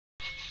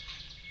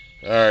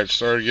Alright,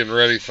 started getting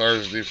ready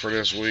Thursday for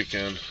this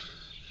weekend.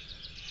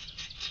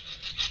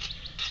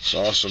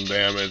 Saw some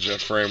damage. That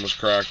frame was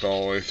cracked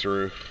all the way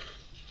through.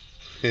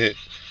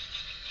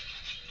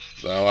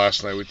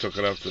 Last night we took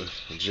it up to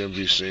Jim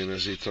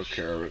Bucina's. He took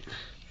care of it.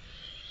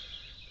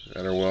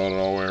 Had her welded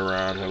all the way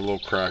around. Had a little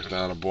crack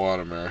down the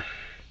bottom there.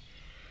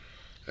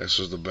 This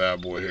was the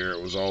bad boy here.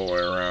 It was all the way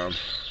around.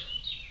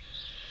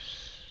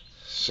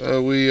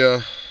 So we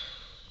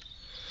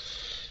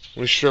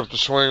stripped the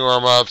swing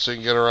arm out so you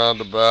can get around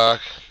the back.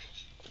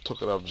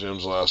 Took it up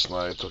Jim's last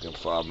night. Took him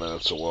 5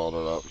 minutes to weld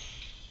it up.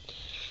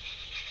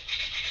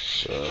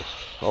 So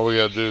all we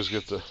gotta do is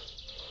get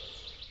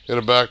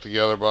it back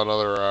together about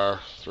another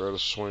hour. Throw the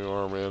swing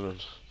arm in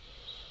and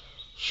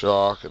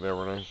shock and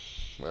everything,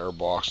 air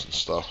box and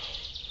stuff.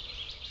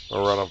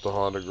 I'll run up to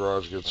Honda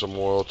garage, get some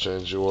oil,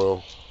 change the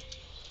oil.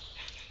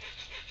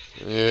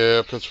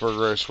 Yeah, Pittsburgh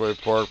Raceway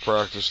Park,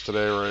 practice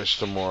today, race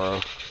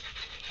tomorrow.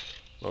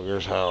 Look,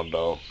 there's Hound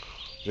Dog.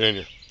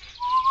 Junior,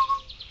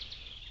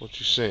 what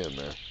you seeing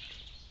there?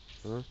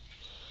 Huh?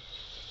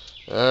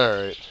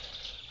 Alright,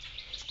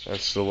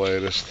 that's the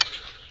latest.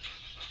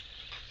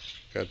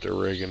 Got the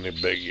rig in the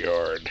big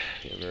yard.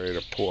 Getting ready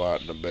to pull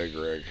out in the big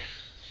rig.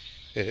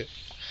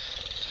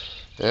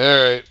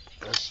 Alright,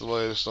 that's the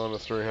latest on the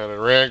 300.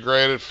 Ran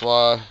graded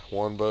fly,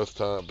 won both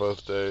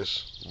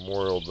days.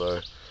 Memorial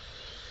Day.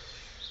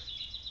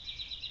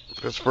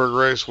 Pittsburgh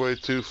Raceway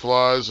 2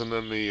 flies, and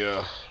then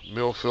the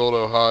Millfield,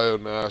 Ohio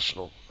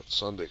National at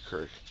Sunday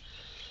Creek.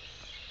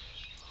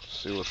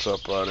 See what's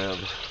up by then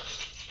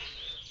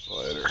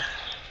later.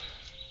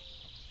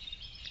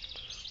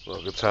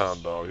 Look, it's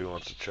Hound Dog. He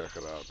wants to check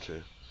it out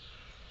too.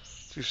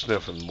 You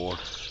sniffing, boy?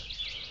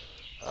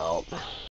 Out.